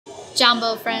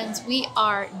Jumbo friends, we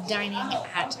are dining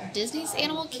at Disney's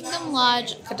Animal Kingdom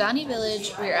Lodge, Kidani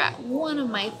Village. We're at one of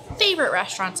my favorite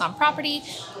restaurants on property.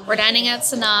 We're dining at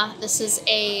Sanaa. This is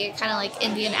a kind of like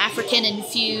Indian African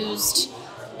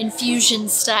infusion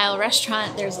style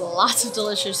restaurant. There's lots of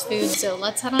delicious food, so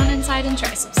let's head on inside and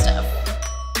try some stuff.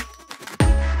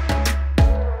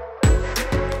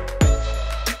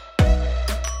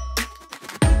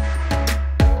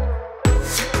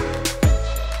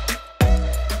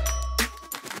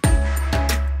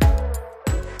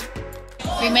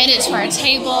 We made it to our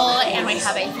table and we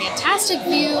have a fantastic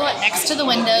view next to the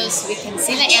windows so we can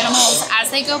see the animals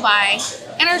as they go by,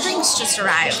 and our drinks just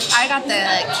arrived. I got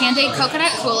the Candied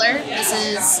Coconut Cooler. This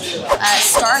is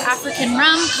Star African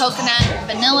Rum, coconut,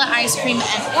 vanilla ice cream,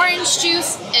 and orange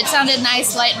juice. It sounded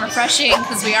nice, light, and refreshing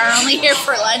because we are only here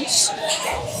for lunch.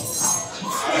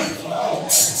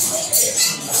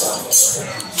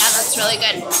 Yeah, that's really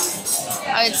good.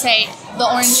 I would say the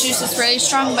orange juice is really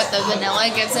strong, but the vanilla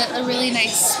gives it a really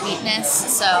nice sweetness.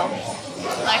 So,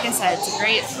 like I said, it's a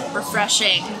great,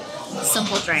 refreshing,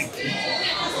 simple drink.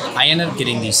 I ended up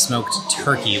getting the smoked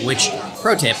turkey, which,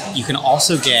 pro tip, you can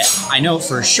also get, I know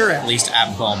for sure at least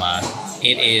at Boma,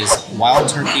 it is Wild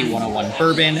Turkey 101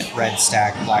 Bourbon, Red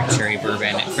Stack, Black Cherry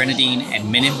Bourbon, Grenadine,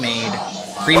 and Minute Maid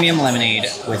Premium Lemonade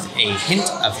with a hint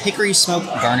of hickory smoke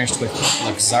garnished with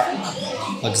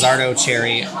Luxardo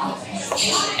cherry.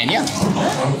 And yeah,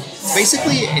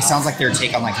 basically it sounds like their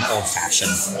take on like an old fashioned.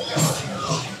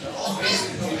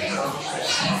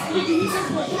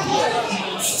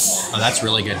 Oh, that's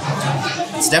really good.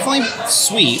 It's definitely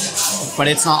sweet, but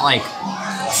it's not like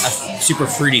a super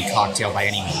fruity cocktail by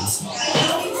any means.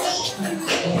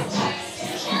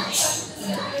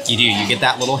 You get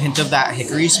that little hint of that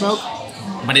hickory smoke,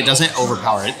 but it doesn't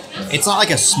overpower it. It's not like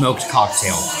a smoked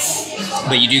cocktail,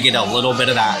 but you do get a little bit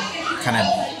of that kind of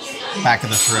back of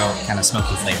the throat kind of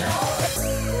smoky flavor.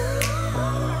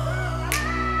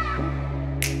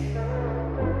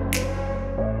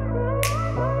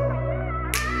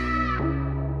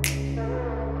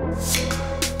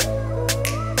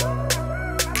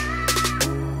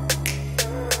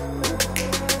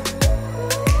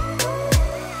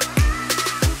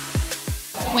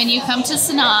 When you come to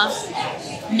Sanaa,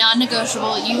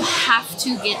 non-negotiable, you have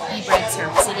to get the bread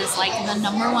service. It is like the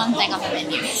 #1 thing on the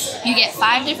menu. You get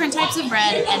 5 different types of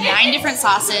bread and 9 different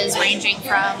sauces, ranging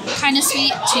from kind of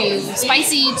sweet to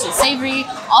spicy to savory,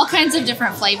 all kinds of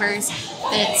different flavors.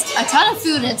 It's a ton of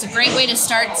food and it's a great way to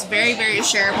start. It's very, very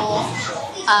shareable.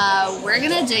 We're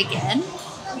gonna dig in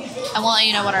and we'll let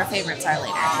you know what our favorites are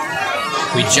later.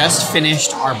 We just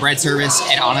finished our bread service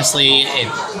and honestly, it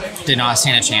did not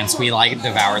stand a chance. We like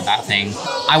devoured that thing.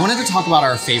 I wanted to talk about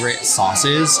our favorite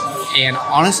sauces, and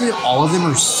honestly, all of them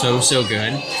are so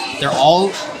good. They're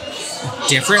all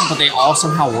different, but they all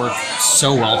somehow work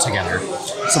so well together.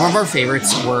 Some of our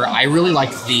favorites were, I really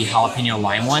liked the jalapeno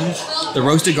lime one. The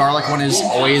roasted garlic one is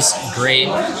always great.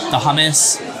 The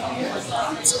hummus,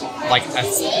 like a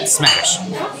smash.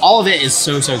 All of it is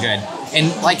so good.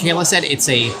 And like Kayla said, it's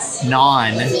a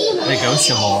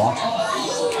non-negotiable.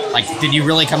 Like, did you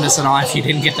really come to Sanaa if you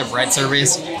didn't get the bread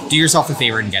service? Do yourself a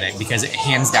favor and get it, because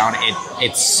hands down,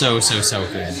 it's so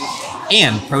good.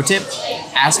 And pro tip,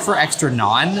 ask for extra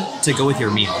naan to go with your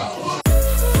meal.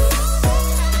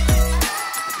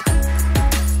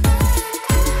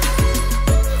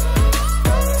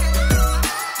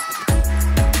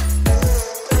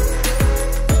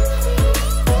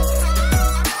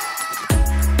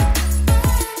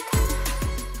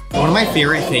 One of my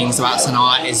favorite things about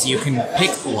Sanaa is you can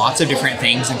pick lots of different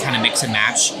things and kind of mix and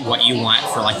match what you want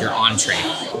for like your entree.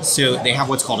 So they have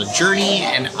what's called a journey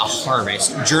and a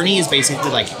harvest. Journey is basically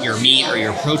like your meat or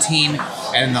your protein,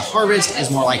 and the harvest is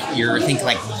more like your, think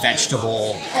like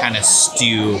vegetable kind of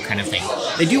stew kind of thing.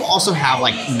 They do also have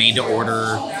like made to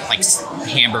order like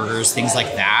hamburgers, things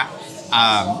like that.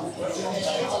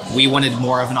 We wanted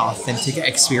more of an authentic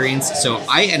experience, so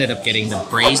I ended up getting the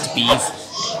braised beef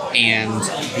and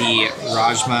the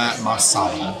Rajma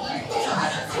Masala.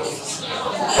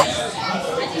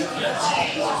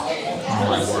 Oh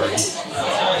my word.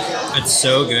 It's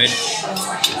so good.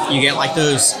 You get like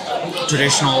those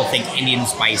traditional, think Indian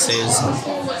spices.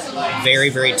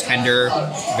 Very tender,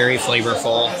 very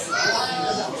flavorful.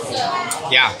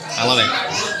 Yeah, I love it.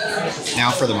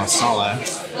 Now for the masala.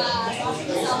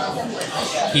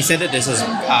 He said that this is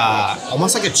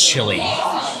almost like a chili.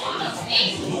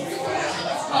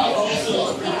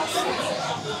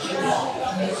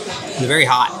 It's very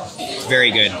hot. It's very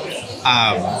good.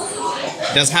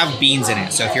 It does have beans in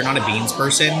it, so if you're not a beans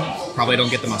person, probably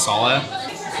don't get the masala.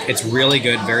 It's really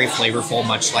good, very flavorful,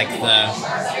 much like the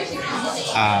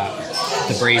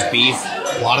the braised beef,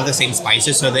 a lot of the same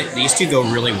spices, so that these two go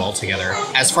really well together.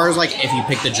 As far as like if you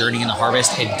pick the Journey and the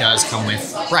Harvest, it does come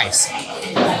with rice.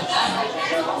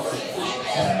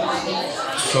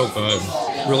 So good.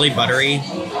 Really buttery.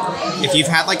 If you've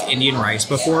had like Indian rice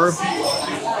before,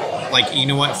 like you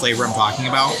know what flavor I'm talking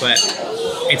about, but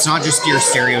it's not just your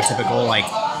stereotypical like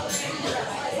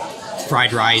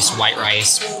fried rice, white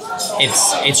rice.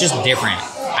 It's just different.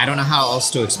 I don't know how else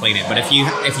to explain it, but if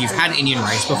you've had Indian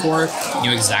rice before, you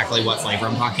know exactly what flavor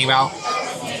I'm talking about.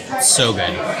 So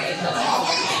good.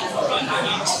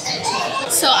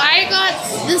 So I got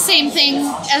the same thing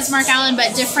as Mark Allen,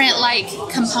 but different like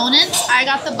components. I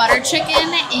got the butter chicken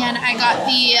and I got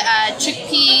the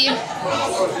chickpea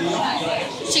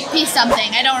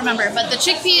something. I don't remember, but the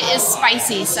chickpea is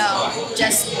spicy, so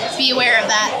just be aware of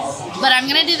that. But I'm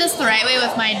gonna do this the right way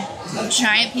with my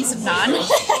giant piece of naan.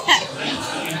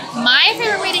 My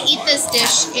favorite way to eat this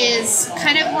dish is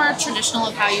kind of more traditional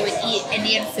of how you would eat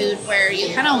Indian food, where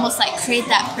you kind of almost like create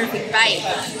that perfect bite,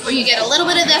 where you get a little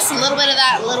bit of this, a little bit of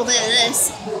that, a little bit of this,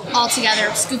 all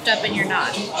together, scooped up in your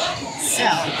naan. So,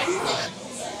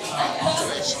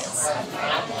 delicious.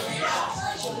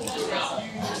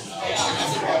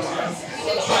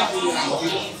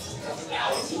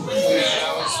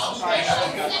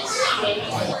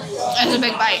 That's a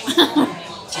big bite.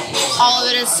 All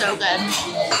of it is so good.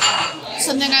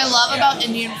 Something I love about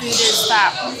Indian food is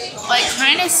that like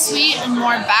kind of sweet and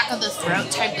more back of the throat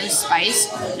type of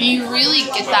spice. And you really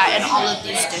get that in all of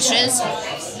these dishes.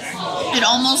 It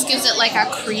almost gives it like a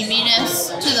creaminess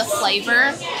to the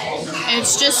flavor.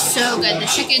 It's just so good. The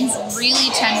chicken's really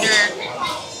tender.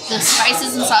 The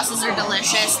spices and sauces are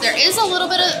delicious. There is a little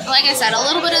bit of, like I said, a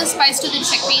little bit of spice to the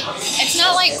chickpea. It's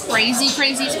not like crazy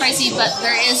spicy, but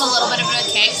there is a little bit of a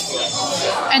kick.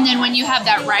 And then when you have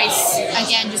that rice,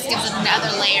 again, just gives it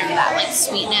another layer of that like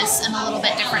sweetness and a little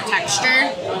bit different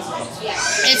texture.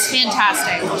 It's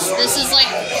fantastic. This is like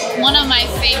one of my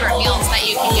favorite meals that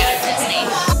you can get at Disney.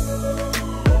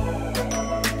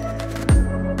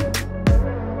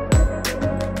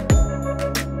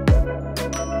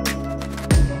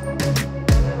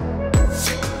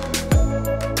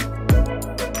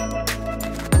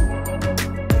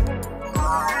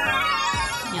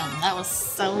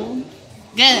 So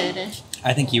good.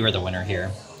 I think you were the winner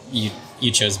here. You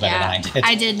chose better than I did.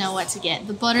 I did know what to get.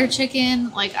 The butter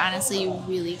chicken, like honestly, you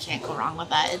really can't go wrong with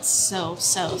that. It's so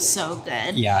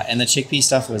good. Yeah, and the chickpea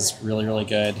stuff was really, really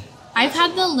good. I've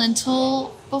had the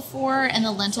lentil before, and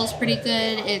the lentil's pretty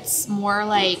good. It's more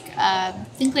like, I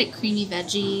think like creamy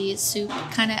veggie soup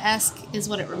kind of esque is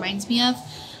what it reminds me of.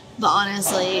 But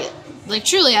honestly, like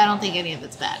truly, I don't think any of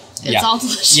it's bad. It's all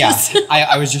delicious. Yeah,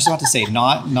 I was just about to say,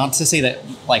 not to say that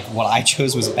like what I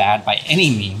chose was bad by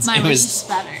any means. Mine it was just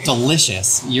better.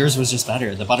 Delicious. Yours was just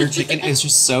better. The butter chicken is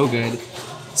just so good,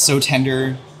 so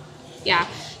tender. Yeah.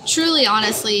 Truly,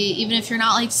 honestly, even if you're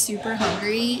not like super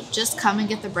hungry, just come and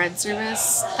get the bread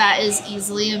service. That is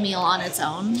easily a meal on its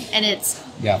own, and it's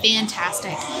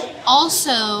fantastic.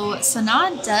 Also,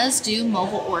 Sanaa does do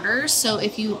mobile orders, so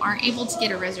if you aren't able to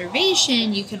get a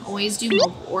reservation, you can always do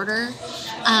mobile order.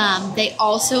 They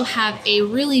also have a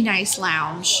really nice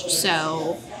lounge,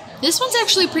 so this one's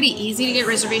actually pretty easy to get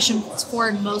reservations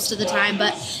for most of the time,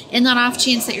 but in that off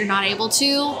chance that you're not able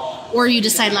to, or you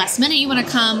decide last minute you want to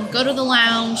come, go to the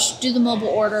lounge, do the mobile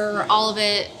order, all of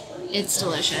it. It's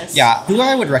delicious. Yeah, who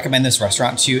I would recommend this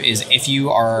restaurant to is if you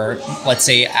are, let's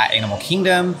say, at Animal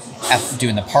Kingdom,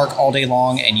 doing the park all day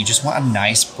long, and you just want a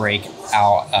nice break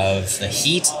out of the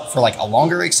heat for like a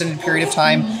longer extended period of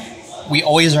time. We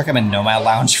always recommend Nomad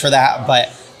Lounge for that,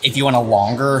 but if you want a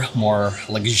longer, more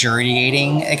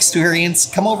luxuriating experience,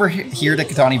 come over here to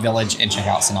Kidani Village and check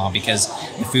out Sanaa because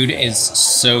the food is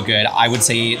so good. I would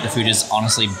say the food is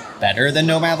honestly better than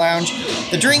Nomad Lounge.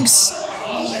 The drinks,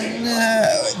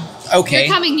 okay.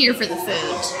 You're coming here for the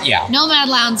food. Yeah. Nomad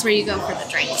Lounge where you go for the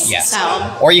drinks. Yes.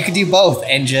 So. Or you could do both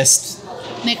and just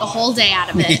make a whole day out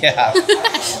of it. Yeah.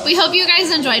 We hope you guys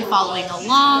enjoyed following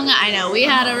along. I know we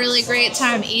had a really great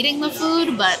time eating the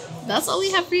food, but that's all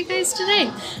we have for you guys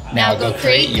today. Now go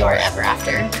create your ever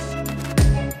after.